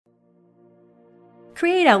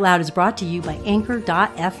Create Out Loud is brought to you by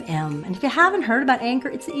Anchor.fm. And if you haven't heard about Anchor,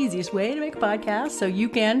 it's the easiest way to make a podcast so you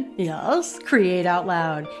can, yes, create out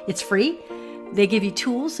loud. It's free. They give you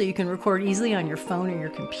tools so you can record easily on your phone or your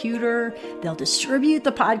computer. They'll distribute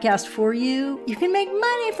the podcast for you. You can make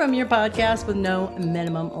money from your podcast with no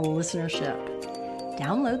minimum listenership.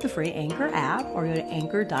 Download the free Anchor app or go to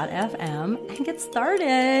Anchor.fm and get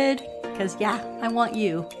started. Because, I want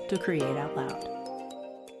you to create out loud.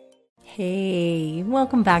 Hey,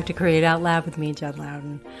 welcome back to Create Out Loud with me, Jen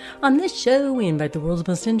Loudon. On this show, we invite the world's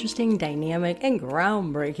most interesting, dynamic, and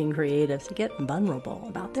groundbreaking creatives to get vulnerable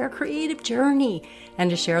about their creative journey and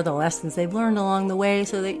to share the lessons they've learned along the way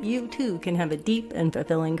so that you too can have a deep and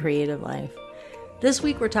fulfilling creative life. This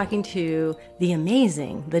week, we're talking to the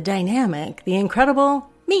amazing, the dynamic, the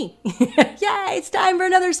incredible me. Yay, it's time for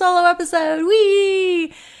another solo episode.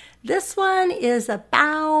 Whee! This one is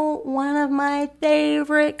about one of my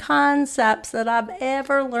favorite concepts that I've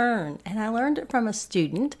ever learned. And I learned it from a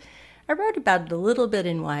student. I wrote about it a little bit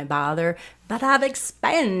in Why Bother, but I've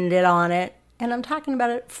expanded on it. And I'm talking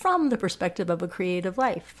about it from the perspective of a creative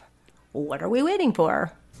life. What are we waiting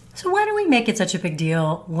for? So why do we make it such a big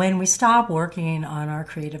deal when we stop working on our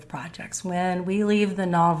creative projects? When we leave the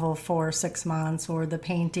novel for 6 months or the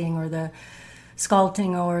painting or the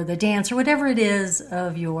sculpting or the dance or whatever it is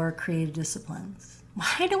of your creative disciplines?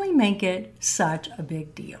 Why do we make it such a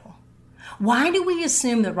big deal? Why do we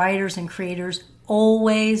assume that writers and creators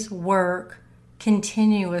always work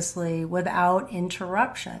continuously without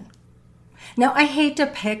interruption? Now, I hate to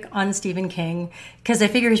pick on Stephen King because I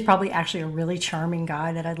figure he's probably actually a really charming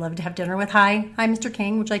guy that I'd love to have dinner with. Hi, Mr.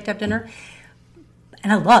 King, would you like to have dinner?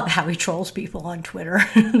 And I love how he trolls people on Twitter.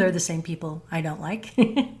 They're the same people I don't like.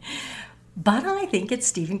 But I think it's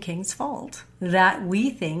Stephen King's fault that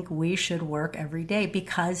we think we should work every day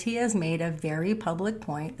because he has made a very public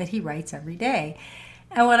point that he writes every day.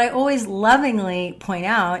 And what I always lovingly point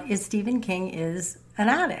out is Stephen King is an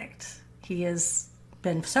addict. He has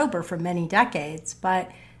been sober for many decades, but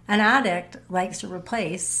an addict likes to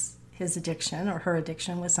replace his addiction or her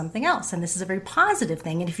addiction with something else. And this is a very positive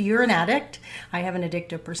thing. And if you're an addict, I have an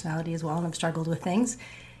addictive personality as well, and I've struggled with things,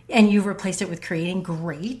 and you've replaced it with creating,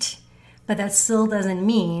 great. But that still doesn't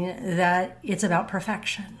mean that it's about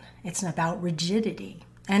perfection. It's about rigidity.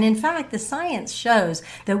 And in fact, the science shows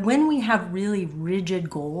that when we have really rigid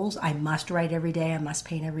goals, I must write every day, I must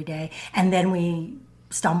paint every day, and then we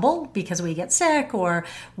stumble because we get sick or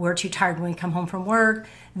we're too tired when we come home from work,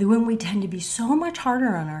 then we tend to be so much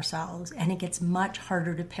harder on ourselves, and it gets much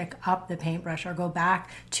harder to pick up the paintbrush or go back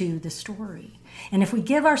to the story. And if we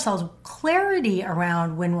give ourselves clarity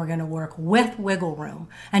around when we're going to work with wiggle room,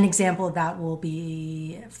 an example of that will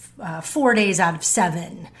be 4 days out of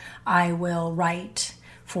 7, I will write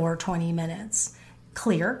for 20 minutes.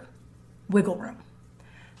 Clear, wiggle room.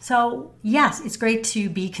 So yes, it's great to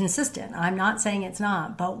be consistent. I'm not saying it's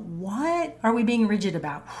not, but what are we being rigid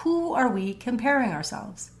about? Who are we comparing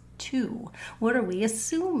ourselves to? What are we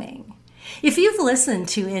assuming? If you've listened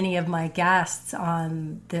to any of my guests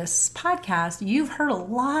on this podcast, you've heard a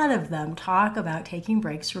lot of them talk about taking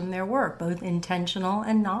breaks from their work, both intentional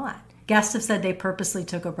and not. Guests have said they purposely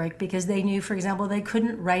took a break because they knew, for example, they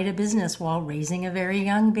couldn't write a business while raising a very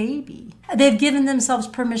young baby. They've given themselves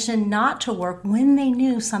permission not to work when they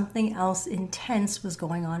knew something else intense was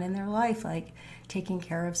going on in their life, like taking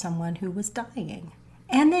care of someone who was dying.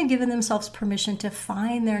 And they've given themselves permission to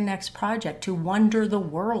find their next project, to wander the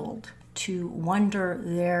world, to wander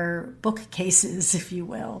their bookcases, if you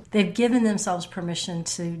will. They've given themselves permission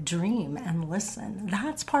to dream and listen.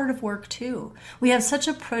 That's part of work too. We have such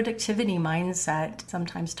a productivity mindset,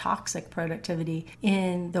 sometimes toxic productivity,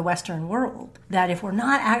 in the Western world, that if we're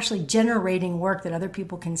not actually generating work that other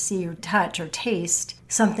people can see or touch or taste,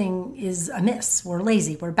 something is amiss. We're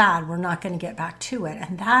lazy, we're bad, we're not going to get back to it.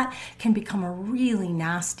 And that can become a really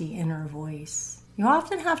nasty inner voice. You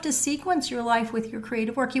often have to sequence your life with your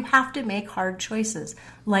creative work. You have to make hard choices.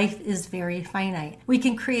 Life is very finite. We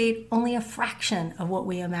can create only a fraction of what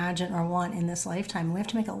we imagine or want in this lifetime. We have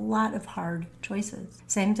to make a lot of hard choices.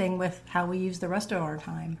 Same thing with how we use the rest of our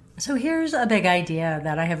time. So here's a big idea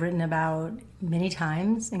that I have written about many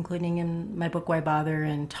times, including in my book, Why Bother,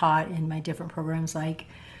 and taught in my different programs like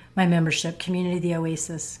my membership, Community the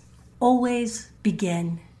Oasis. Always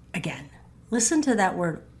begin again. Listen to that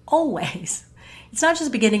word, always. It's not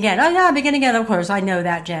just begin again. Oh yeah, begin again. Of course, I know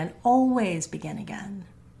that, Jen. Always begin again.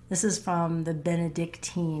 This is from the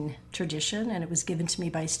Benedictine tradition, and it was given to me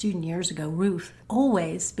by a student years ago, Ruth.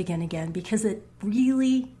 Always begin again, because it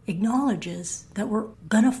really acknowledges that we're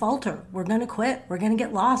going to falter. We're going to quit. We're going to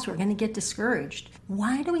get lost. We're going to get discouraged.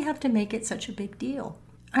 Why do we have to make it such a big deal?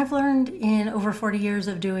 I've learned in over 40 years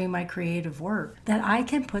of doing my creative work that I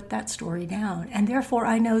can put that story down, and therefore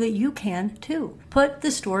I know that you can too. Put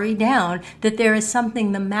the story down that there is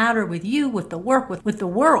something the matter with you, with the work, with the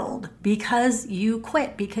world, because you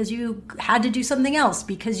quit, because you had to do something else,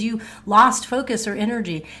 because you lost focus or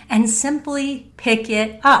energy, and simply pick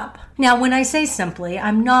it up. Now, when I say simply,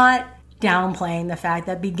 I'm not downplaying the fact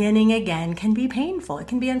that beginning again can be painful. It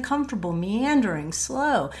can be uncomfortable, meandering,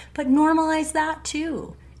 slow, but normalize that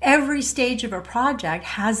too. Every stage of a project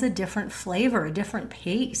has a different flavor, a different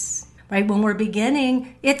pace, right? When we're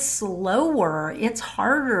beginning, it's slower, it's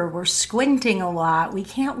harder, we're squinting a lot. We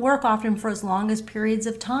can't work often for as long as periods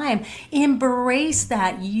of time. Embrace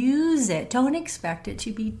that, use it. Don't expect it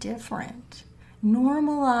to be different.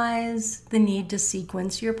 Normalize the need to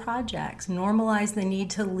sequence your projects. Normalize the need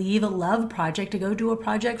to leave a love project to go do a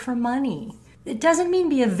project for money. It doesn't mean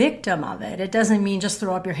be a victim of it. It doesn't mean just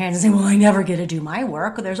throw up your hands and say, well, I never get to do my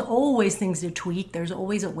work. There's always things to tweak. There's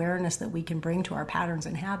always awareness that we can bring to our patterns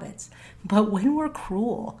and habits. But when we're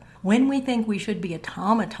cruel, when we think we should be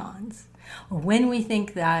automatons, or when we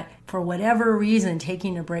think that for whatever reason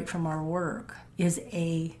taking a break from our work is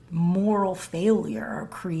a moral failure or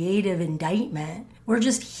creative indictment, we're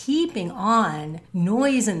just heaping on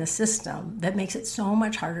noise in the system that makes it so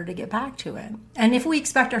much harder to get back to it. And if we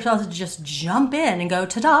expect ourselves to just jump in and go,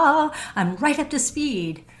 ta-da, I'm right up to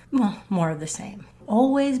speed, well, more of the same.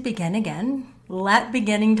 Always begin again. Let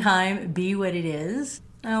beginning time be what it is.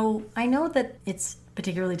 Now, I know that it's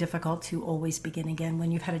particularly difficult to always begin again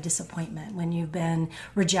when you've had a disappointment, when you've been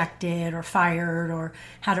rejected or fired or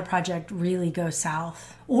had a project really go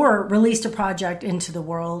south, or released a project into the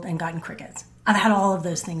world and gotten crickets. I've had all of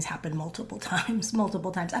those things happen multiple times.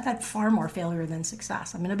 I've had far more failure than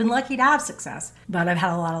success. I mean, I've been lucky to have success, but I've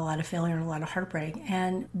had a lot of failure and a lot of heartbreak.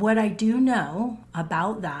 And what I do know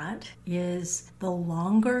about that is the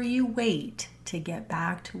longer you wait to get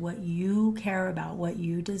back to what you care about, what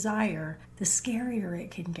you desire, the scarier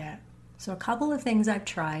it can get. So a couple of things I've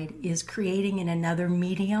tried is creating in another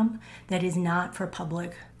medium that is not for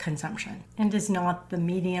public consumption and is not the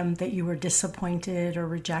medium that you were disappointed or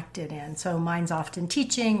rejected in. So mine's often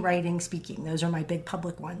teaching, writing, speaking. Those are my big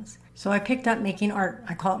public ones. So I picked up making art.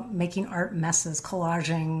 I call it making art messes,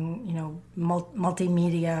 collaging,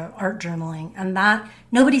 multimedia, art journaling. And that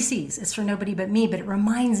nobody sees. It's for nobody but me. But it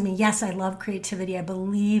reminds me, yes, I love creativity. I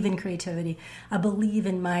believe in creativity. I believe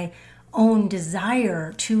in my own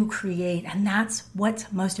desire to create, and that's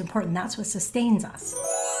what's most important. That's what sustains us.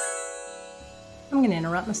 I'm going to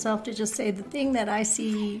interrupt myself to just say the thing that I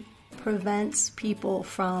see prevents people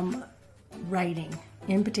from writing,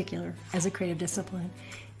 in particular, as a creative discipline,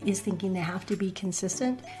 is thinking they have to be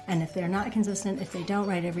consistent, and if they're not consistent, if they don't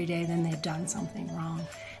write every day, then they've done something wrong.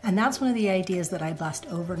 And that's one of the ideas that I bust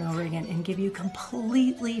over and over again and give you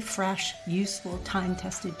completely fresh, useful,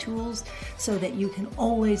 time-tested tools so that you can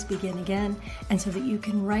always begin again and so that you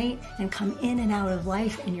can write and come in and out of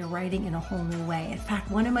life and you're writing in a whole new way. In fact,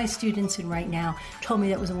 one of my students in Right Now told me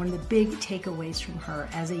that was one of the big takeaways from her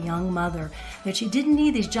as a young mother, that she didn't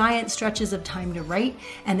need these giant stretches of time to write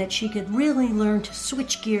and that she could really learn to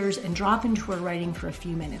switch gears and drop into her writing for a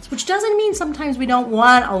few minutes, which doesn't mean sometimes we don't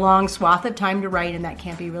want a long swath of time to write and that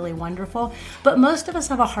can't be really wonderful, but most of us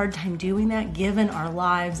have a hard time doing that given our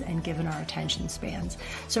lives and given our attention spans.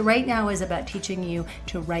 So Right Now is about teaching you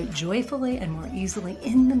to write joyfully and more easily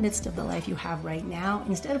in the midst of the life you have right now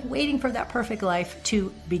instead of waiting for that perfect life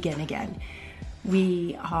to begin again.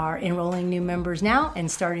 We are enrolling new members now and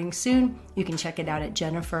starting soon. You can check it out at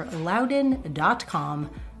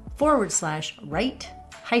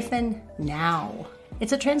jenniferloudon.com/write-now.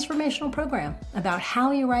 It's a transformational program about how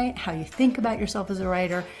you write, how you think about yourself as a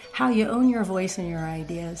writer, how you own your voice and your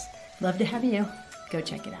ideas. Love to have you. Go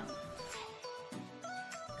check it out.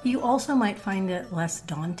 You also might find it less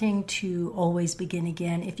daunting to always begin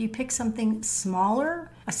again if you pick something smaller,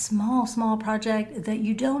 a small project that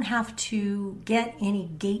you don't have to get any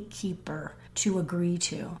gatekeeper to agree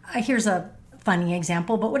to. Here's a funny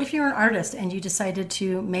example, but what if you're an artist and you decided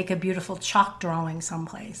to make a beautiful chalk drawing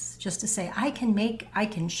someplace just to say, I can make, I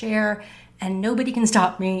can share, and nobody can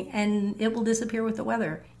stop me, and it will disappear with the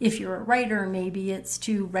weather. If you're a writer, maybe it's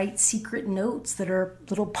to write secret notes that are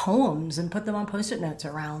little poems and put them on Post-it notes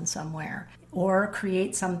around somewhere. Or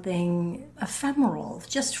create something ephemeral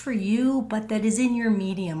just for you, but that is in your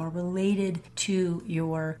medium or related to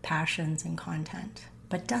your passions and content,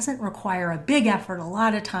 but doesn't require a big effort, a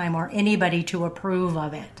lot of time, or anybody to approve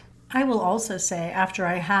of it. I will also say, after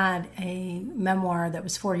I had a memoir that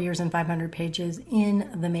was 4 years and 500 pages in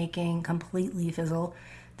the making completely fizzle,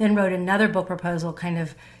 then wrote another book proposal, kind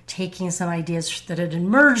of taking some ideas that had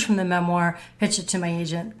emerged from the memoir, pitched it to my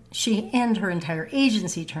agent. She and her entire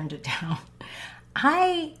agency turned it down.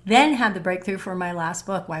 I then had the breakthrough for my last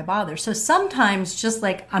book, Why Bother? So sometimes just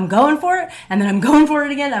like I'm going for it and then I'm going for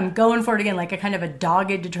it again, I'm going for it again, like a kind of a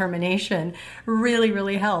dogged determination really,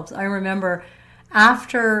 really helps. I remember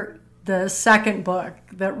after the second book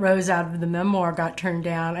that rose out of the memoir got turned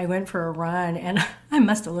down, I went for a run, and I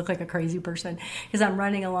must have looked like a crazy person because I'm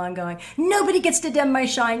running along going, nobody gets to dim my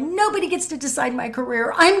shine. Nobody gets to decide my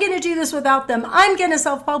career. I'm going to do this without them. I'm going to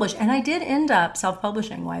self-publish. And I did end up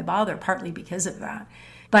self-publishing Why Bother, partly because of that.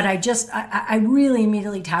 But I really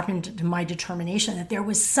immediately tapped into my determination that there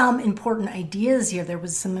was some important ideas here. There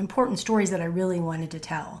was some important stories that I really wanted to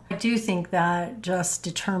tell. I do think that just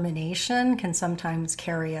determination can sometimes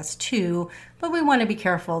carry us too, but we want to be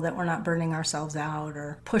careful that we're not burning ourselves out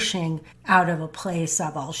or pushing out of a place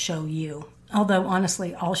of I'll show you. Although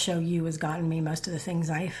honestly, I'll show you has gotten me most of the things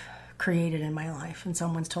I've created in my life. And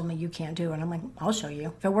someone's told me you can't do it. I'm like, I'll show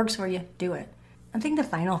you. If it works for you, do it. I think the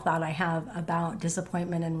final thought I have about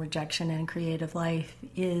disappointment and rejection in creative life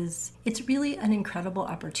is it's really an incredible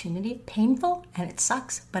opportunity, painful and it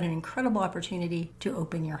sucks, but an incredible opportunity to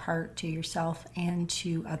open your heart to yourself and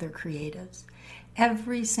to other creatives.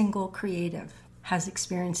 Every single creative has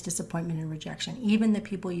experienced disappointment and rejection, even the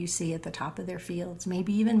people you see at the top of their fields,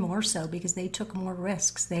 maybe even more so because they took more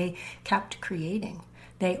risks. They kept creating.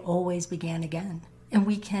 They always began again. And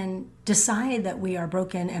we can decide that we are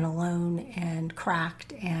broken and alone and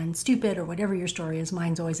cracked and stupid, or whatever your story is.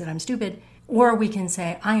 Mine's always that I'm stupid. Or we can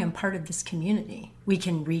say, I am part of this community. We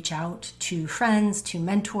can reach out to friends, to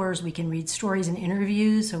mentors. We can read stories and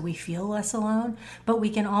interviews so we feel less alone. But we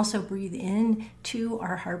can also breathe in to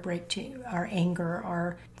our heartbreak, to our anger,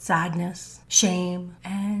 our sadness, shame,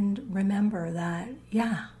 and remember that,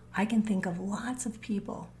 I can think of lots of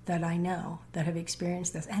people that I know that have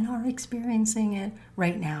experienced this and are experiencing it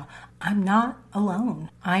right now. I'm not alone.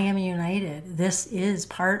 I am united. This is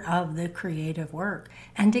part of the creative work.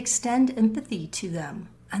 And extend empathy to them.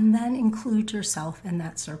 And then include yourself in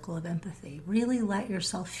that circle of empathy. Really let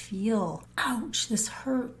yourself feel, ouch, this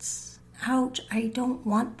hurts. Ouch, I don't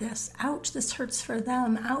want this. Ouch, this hurts for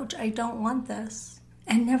them. Ouch, I don't want this.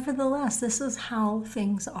 And nevertheless, this is how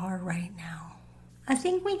things are right now. I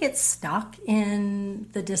think we get stuck in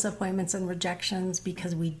the disappointments and rejections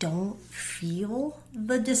because we don't feel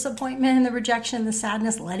the disappointment and the rejection, the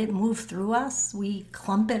sadness, let it move through us. We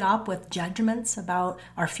clump it up with judgments about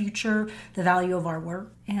our future, the value of our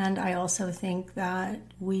work. And I also think that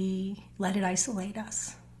we let it isolate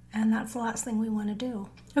us. And that's the last thing we want to do.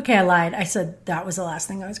 Okay, I lied. I said that was the last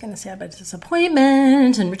thing I was going to say about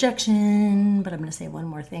disappointment and rejection. But I'm going to say one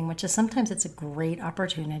more thing, which is sometimes it's a great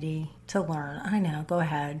opportunity to learn. I know, go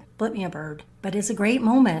ahead, flip me a bird. But it's a great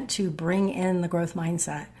moment to bring in the growth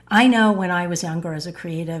mindset. I know when I was younger as a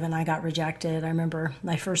creative and I got rejected, I remember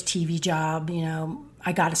my first TV job,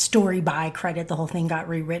 I got a story by credit. The whole thing got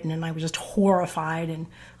rewritten and I was just horrified and,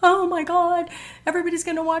 oh my God, everybody's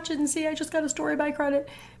going to watch it and see I just got a story by credit.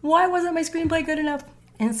 Why wasn't my screenplay good enough?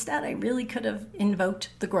 Instead, I really could have invoked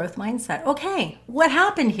the growth mindset. Okay, what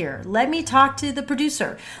happened here? Let me talk to the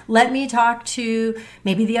producer. Let me talk to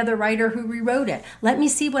maybe the other writer who rewrote it. Let me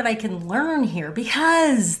see what I can learn here,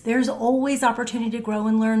 because there's always opportunity to grow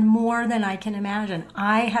and learn more than I can imagine.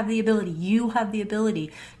 I have the ability, you have the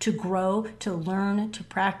ability to grow, to learn, to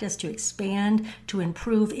practice, to expand, to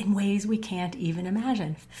improve in ways we can't even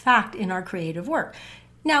imagine. Fact in our creative work.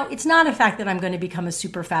 Now, it's not a fact that I'm going to become a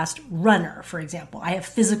super fast runner, for example. I have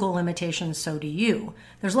physical limitations, so do you.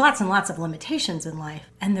 There's lots and lots of limitations in life,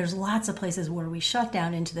 and there's lots of places where we shut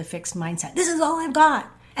down into the fixed mindset. This is all I've got.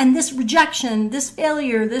 And this rejection, this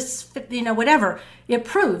failure, this, whatever, it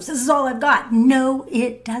proves this is all I've got. No,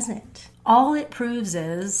 it doesn't. All it proves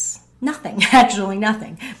is nothing, actually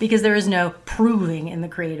nothing, because there is no proving in the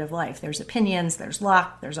creative life. There's opinions, there's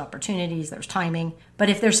luck, there's opportunities, there's timing. But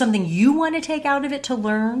if there's something you want to take out of it to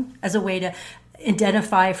learn as a way to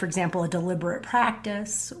identify, for example, a deliberate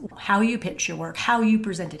practice, how you pitch your work, how you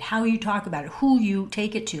present it, how you talk about it, who you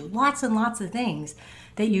take it to, lots and lots of things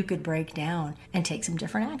that you could break down and take some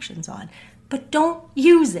different actions on. But don't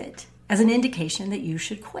use it as an indication that you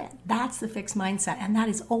should quit. That's the fixed mindset, and that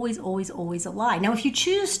is always, always, always a lie. Now, if you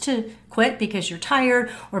choose to quit because you're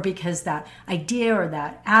tired or because that idea or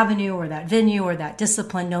that avenue or that venue or that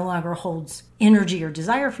discipline no longer holds energy or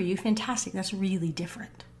desire for you, fantastic. That's really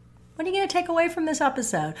different. What are you going to take away from this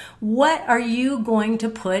episode? What are you going to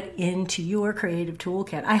put into your creative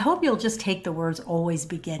toolkit? I hope you'll just take the words always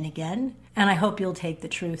begin again And I hope you'll take the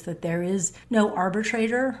truth that there is no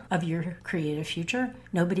arbitrator of your creative future.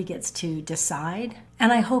 Nobody gets to decide.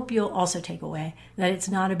 And I hope you'll also take away that it's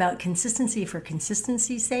not about consistency for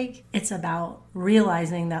consistency's sake. It's about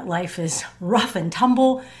realizing that life is rough and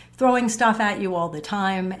tumble, throwing stuff at you all the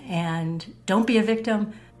time, and don't be a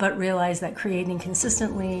victim, but realize that creating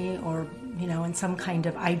consistently or, in some kind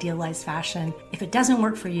of idealized fashion, if it doesn't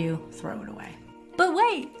work for you, throw it away. But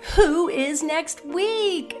wait, who is next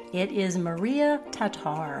week? It is Maria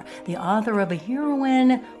Tatar, the author of A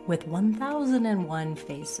Heroine with 1001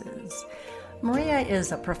 Faces. Maria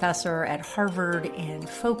is a professor at Harvard in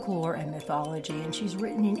folklore and mythology, and she's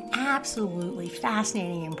written an absolutely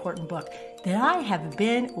fascinating, important book that I have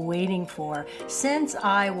been waiting for since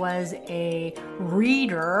I was a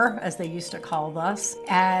reader, as they used to call us,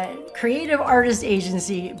 at Creative Artist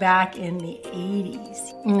Agency back in the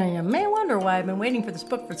 80s. Now, you may wonder why I've been waiting for this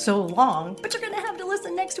book for so long, but you're going to have to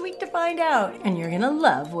listen next week to find out, and you're going to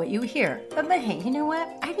love what you hear. But hey, you know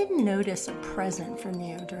what? I didn't notice a present from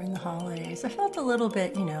you during the holidays. I felt a little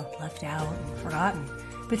bit, left out and forgotten.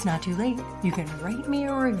 But it's not too late. You can write me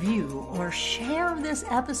a review or share this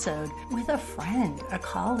episode with a friend, a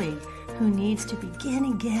colleague who needs to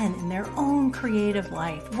begin again in their own creative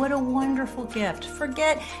life. What a wonderful gift.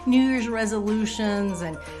 Forget New Year's resolutions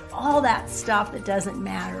and all that stuff that doesn't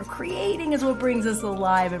matter. Creating is what brings us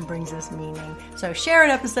alive and brings us meaning. So share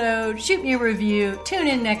an episode, shoot me a review, tune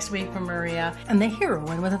in next week for Maria and the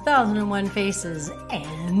Heroine with 1001 Faces.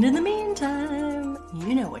 And in the meantime,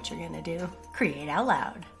 you know what you're going to do. Create out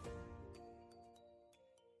loud.